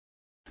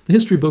The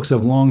history books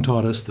have long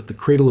taught us that the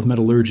cradle of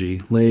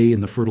metallurgy lay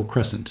in the Fertile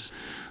Crescent,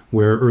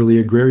 where early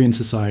agrarian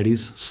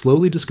societies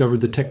slowly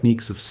discovered the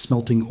techniques of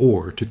smelting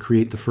ore to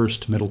create the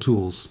first metal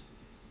tools.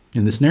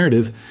 In this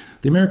narrative,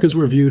 the Americas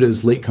were viewed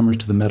as latecomers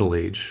to the Metal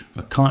Age,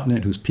 a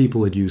continent whose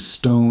people had used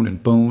stone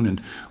and bone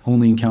and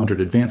only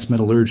encountered advanced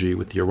metallurgy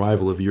with the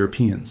arrival of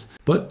Europeans.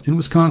 But in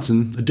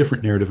Wisconsin, a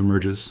different narrative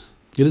emerges.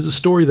 It is a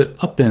story that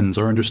upends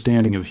our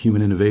understanding of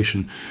human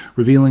innovation,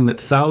 revealing that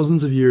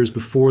thousands of years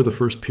before the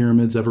first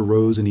pyramids ever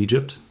rose in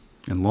Egypt,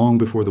 and long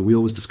before the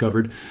wheel was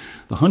discovered,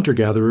 the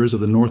hunter-gatherers of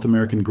the North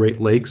American Great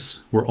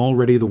Lakes were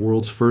already the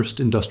world's first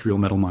industrial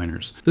metal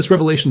miners. This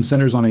revelation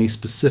centers on a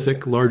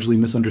specific, largely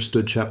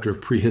misunderstood chapter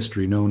of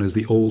prehistory known as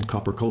the Old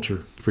Copper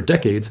Culture. For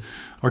decades,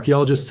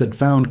 archaeologists had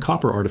found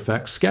copper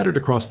artifacts scattered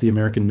across the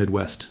American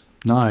Midwest: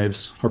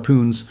 knives,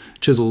 harpoons,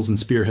 chisels, and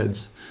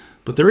spearheads.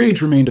 But their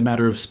age remained a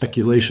matter of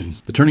speculation.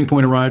 The turning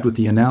point arrived with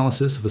the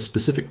analysis of a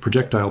specific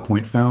projectile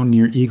point found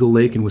near Eagle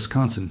Lake in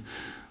Wisconsin,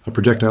 a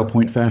projectile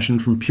point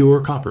fashioned from pure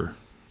copper,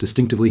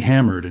 distinctively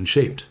hammered and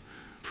shaped.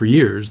 For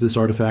years, this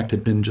artifact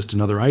had been just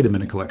another item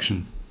in a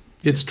collection.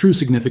 Its true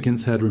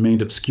significance had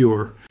remained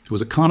obscure. It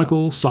was a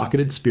conical,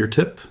 socketed spear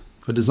tip,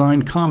 a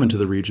design common to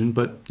the region,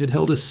 but it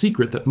held a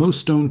secret that most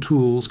stone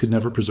tools could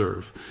never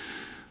preserve.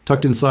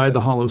 Tucked inside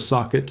the hollow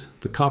socket,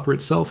 the copper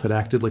itself had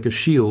acted like a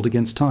shield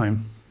against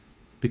time.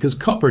 Because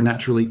copper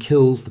naturally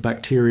kills the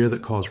bacteria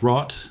that cause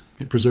rot,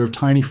 it preserved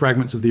tiny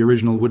fragments of the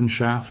original wooden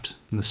shaft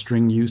and the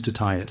string used to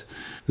tie it.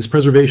 This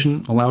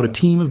preservation allowed a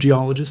team of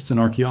geologists and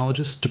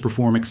archaeologists to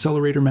perform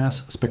Accelerator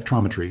Mass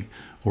Spectrometry,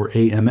 or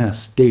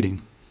AMS,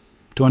 dating.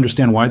 To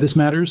understand why this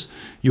matters,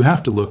 you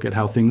have to look at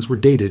how things were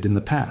dated in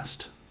the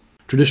past.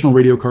 Traditional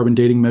radiocarbon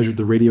dating measured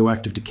the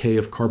radioactive decay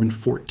of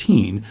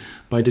carbon-14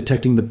 by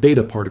detecting the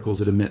beta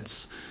particles it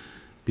emits.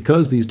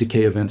 Because these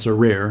decay events are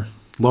rare,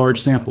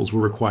 large samples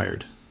were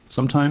required,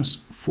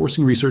 sometimes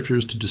forcing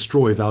researchers to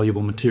destroy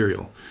valuable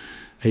material.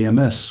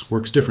 AMS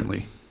works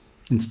differently.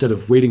 Instead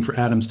of waiting for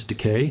atoms to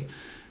decay,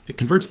 it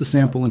converts the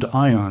sample into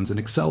ions and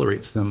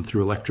accelerates them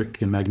through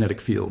electric and magnetic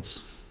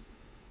fields.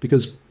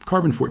 Because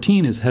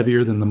carbon-14 is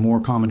heavier than the more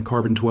common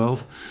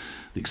carbon-12,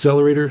 the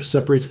accelerator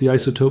separates the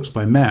isotopes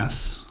by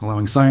mass,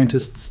 allowing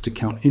scientists to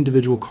count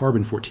individual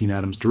carbon-14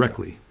 atoms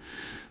directly.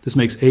 This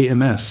makes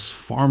AMS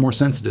far more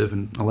sensitive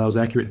and allows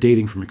accurate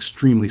dating from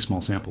extremely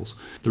small samples.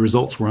 The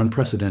results were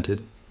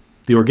unprecedented.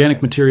 The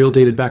organic material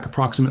dated back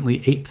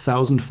approximately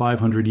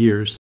 8,500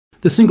 years.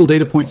 This single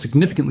data point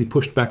significantly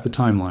pushed back the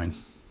timeline.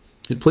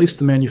 It placed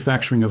the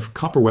manufacturing of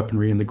copper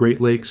weaponry in the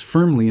Great Lakes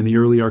firmly in the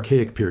early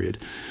Archaic period,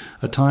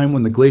 a time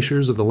when the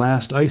glaciers of the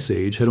last ice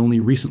age had only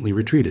recently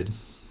retreated.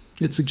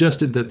 It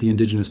suggested that the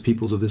indigenous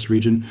peoples of this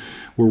region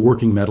were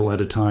working metal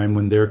at a time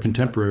when their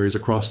contemporaries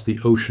across the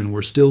ocean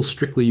were still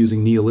strictly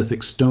using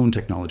Neolithic stone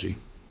technology.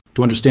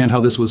 To understand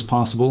how this was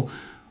possible,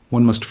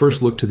 one must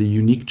first look to the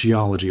unique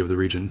geology of the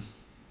region.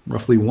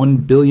 Roughly 1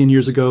 billion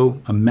years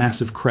ago, a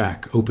massive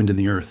crack opened in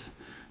the earth,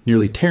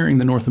 nearly tearing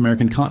the North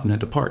American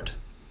continent apart.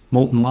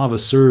 Molten lava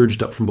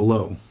surged up from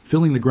below,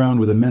 filling the ground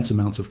with immense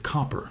amounts of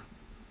copper.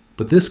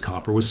 But this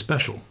copper was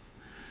special.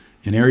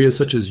 In areas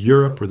such as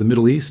Europe or the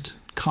Middle East,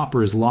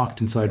 copper is locked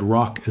inside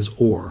rock as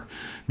ore,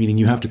 meaning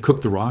you have to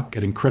cook the rock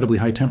at incredibly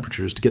high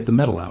temperatures to get the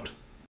metal out.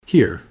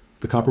 Here,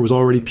 the copper was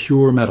already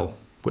pure metal,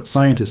 what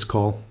scientists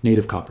call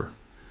native copper.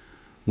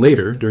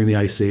 Later, during the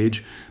Ice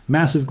Age,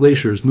 massive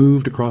glaciers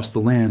moved across the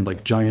land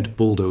like giant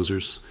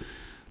bulldozers.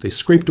 They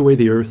scraped away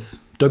the earth,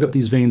 dug up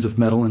these veins of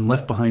metal, and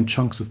left behind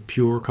chunks of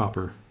pure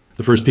copper.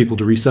 The first people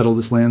to resettle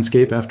this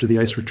landscape after the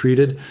ice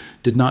retreated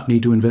did not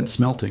need to invent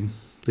smelting.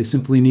 They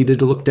simply needed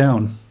to look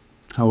down.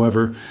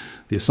 However,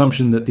 the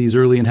assumption that these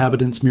early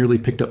inhabitants merely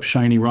picked up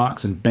shiny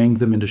rocks and banged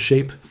them into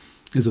shape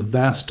is a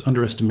vast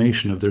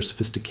underestimation of their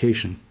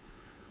sophistication.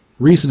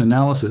 Recent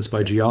analysis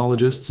by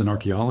geologists and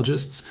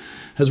archaeologists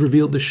has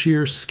revealed the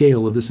sheer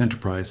scale of this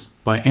enterprise.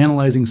 By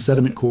analyzing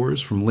sediment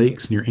cores from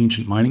lakes near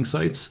ancient mining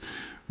sites,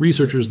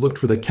 researchers looked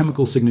for the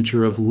chemical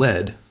signature of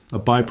lead, a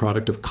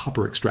byproduct of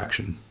copper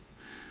extraction.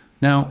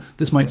 Now,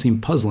 this might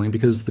seem puzzling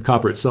because the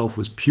copper itself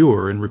was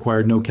pure and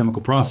required no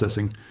chemical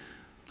processing.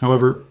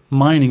 However,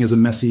 mining is a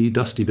messy,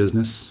 dusty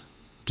business.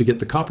 To get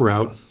the copper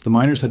out, the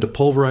miners had to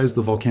pulverize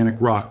the volcanic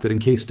rock that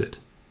encased it.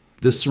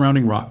 This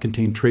surrounding rock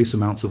contained trace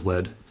amounts of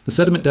lead. The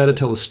sediment data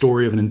tell a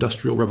story of an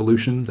industrial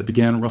revolution that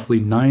began roughly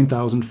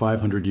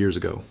 9,500 years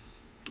ago.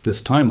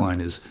 This timeline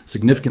is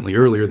significantly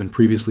earlier than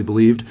previously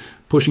believed,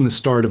 pushing the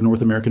start of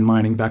North American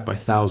mining back by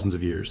thousands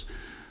of years.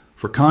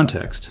 For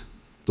context,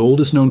 the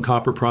oldest known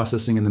copper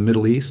processing in the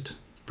Middle East,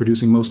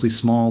 producing mostly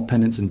small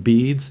pendants and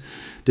beads,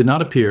 did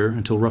not appear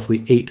until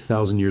roughly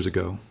 8,000 years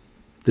ago.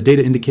 The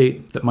data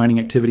indicate that mining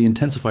activity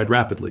intensified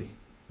rapidly,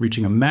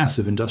 reaching a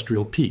massive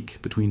industrial peak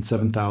between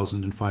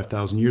 7,000 and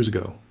 5,000 years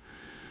ago.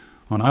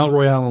 On Isle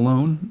Royale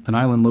alone, an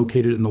island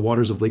located in the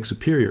waters of Lake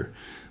Superior,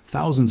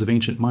 thousands of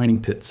ancient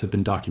mining pits have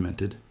been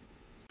documented.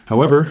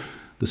 However,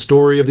 the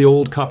story of the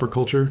old copper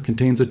culture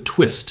contains a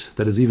twist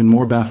that is even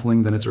more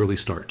baffling than its early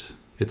start,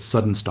 its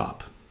sudden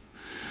stop.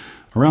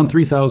 Around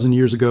 3,000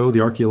 years ago,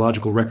 the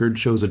archaeological record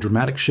shows a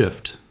dramatic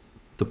shift.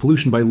 The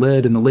pollution by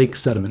lead in the lake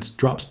sediments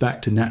drops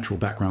back to natural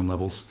background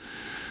levels.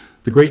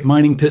 The great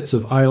mining pits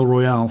of Isle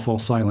Royale fall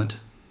silent.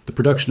 The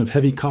production of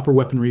heavy copper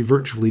weaponry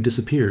virtually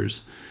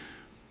disappears.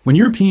 When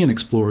European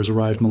explorers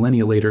arrived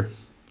millennia later,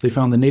 they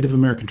found the Native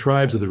American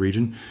tribes of the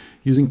region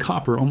using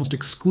copper almost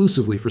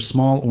exclusively for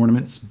small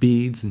ornaments,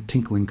 beads, and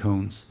tinkling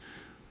cones.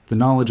 The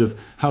knowledge of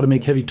how to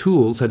make heavy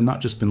tools had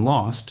not just been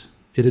lost,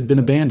 it had been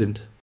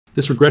abandoned.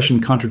 This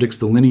regression contradicts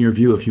the linear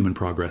view of human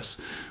progress,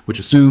 which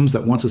assumes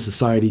that once a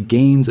society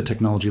gains a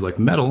technology like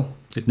metal,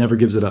 it never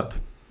gives it up.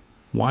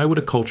 Why would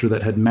a culture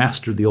that had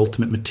mastered the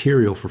ultimate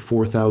material for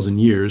 4,000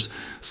 years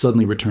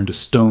suddenly return to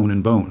stone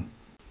and bone?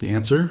 The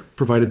answer,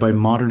 provided by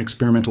modern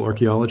experimental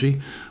archaeology,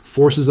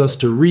 forces us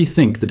to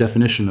rethink the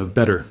definition of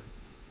better.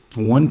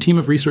 One team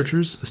of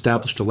researchers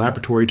established a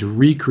laboratory to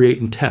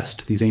recreate and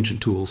test these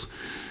ancient tools.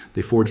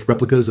 They forged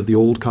replicas of the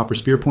old copper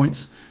spear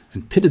points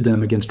and pitted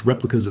them against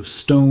replicas of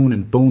stone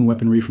and bone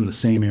weaponry from the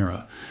same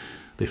era.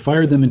 They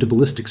fired them into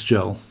ballistics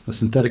gel, a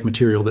synthetic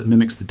material that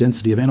mimics the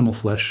density of animal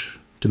flesh,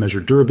 to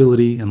measure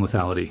durability and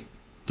lethality.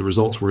 The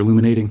results were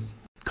illuminating.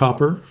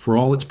 Copper, for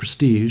all its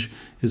prestige,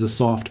 is a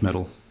soft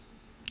metal.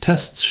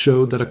 Tests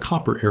showed that a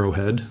copper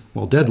arrowhead,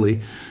 while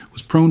deadly,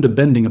 was prone to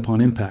bending upon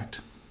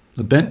impact.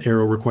 A bent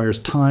arrow requires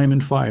time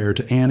and fire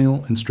to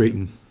anneal and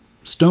straighten.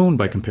 Stone,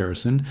 by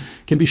comparison,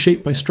 can be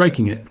shaped by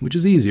striking it, which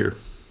is easier.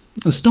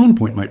 A stone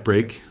point might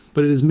break,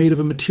 but it is made of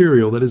a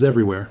material that is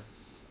everywhere.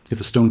 If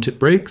a stone tip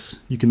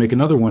breaks, you can make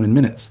another one in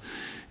minutes.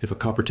 If a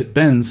copper tip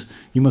bends,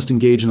 you must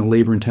engage in a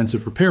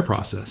labor-intensive repair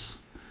process.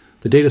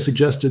 The data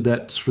suggested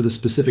that for the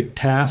specific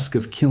task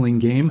of killing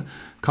game,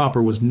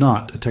 copper was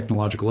not a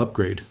technological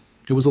upgrade.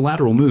 It was a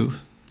lateral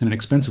move, and an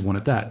expensive one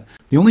at that.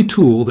 The only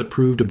tool that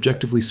proved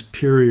objectively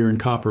superior in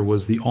copper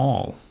was the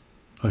awl,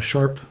 a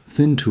sharp,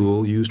 thin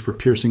tool used for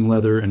piercing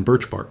leather and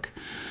birch bark.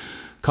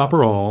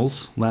 Copper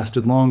awls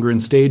lasted longer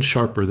and stayed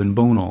sharper than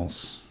bone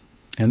awls,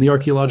 and the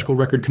archaeological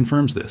record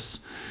confirms this.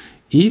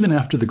 Even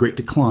after the Great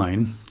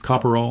Decline,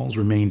 copper awls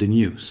remained in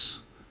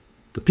use.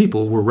 The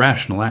people were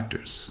rational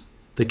actors.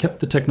 They kept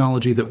the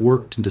technology that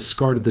worked and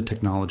discarded the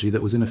technology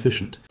that was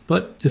inefficient.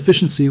 But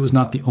efficiency was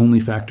not the only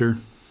factor.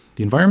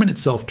 The environment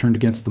itself turned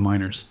against the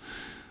miners.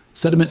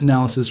 Sediment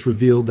analysis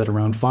revealed that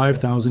around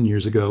 5,000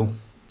 years ago,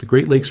 the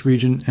Great Lakes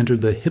region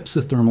entered the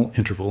hypsothermal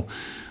interval,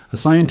 a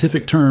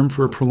scientific term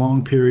for a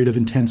prolonged period of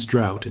intense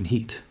drought and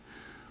heat.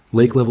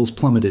 Lake levels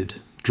plummeted,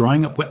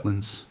 drying up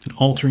wetlands and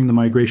altering the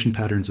migration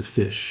patterns of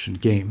fish and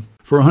game.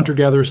 For a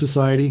hunter-gatherer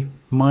society,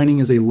 mining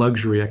is a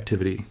luxury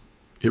activity.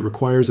 It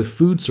requires a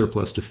food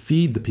surplus to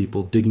feed the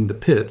people digging the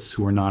pits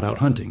who are not out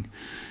hunting.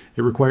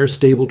 It requires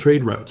stable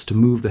trade routes to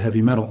move the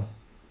heavy metal.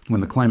 When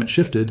the climate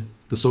shifted,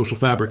 the social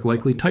fabric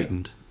likely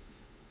tightened.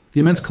 The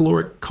immense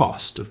caloric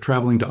cost of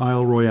traveling to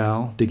Isle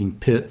Royale, digging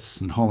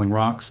pits, and hauling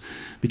rocks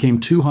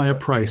became too high a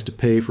price to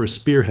pay for a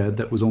spearhead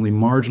that was only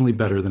marginally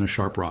better than a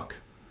sharp rock.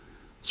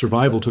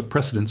 Survival took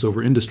precedence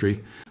over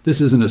industry.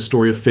 This isn't a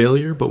story of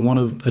failure, but one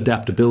of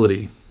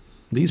adaptability.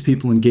 These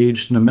people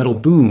engaged in a metal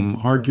boom,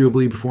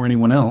 arguably before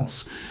anyone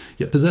else,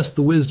 yet possessed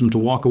the wisdom to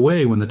walk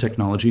away when the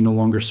technology no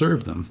longer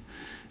served them.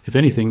 If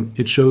anything,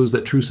 it shows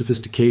that true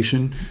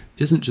sophistication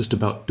isn't just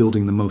about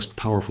building the most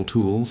powerful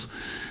tools.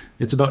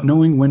 It's about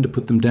knowing when to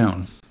put them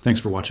down. Thanks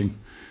for watching.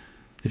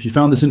 If you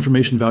found this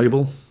information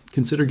valuable,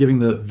 consider giving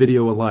the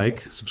video a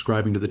like,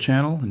 subscribing to the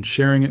channel, and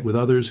sharing it with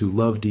others who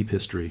love deep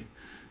history.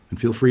 And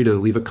feel free to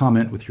leave a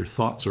comment with your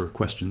thoughts or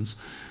questions.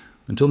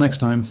 Until next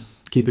time,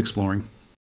 keep exploring.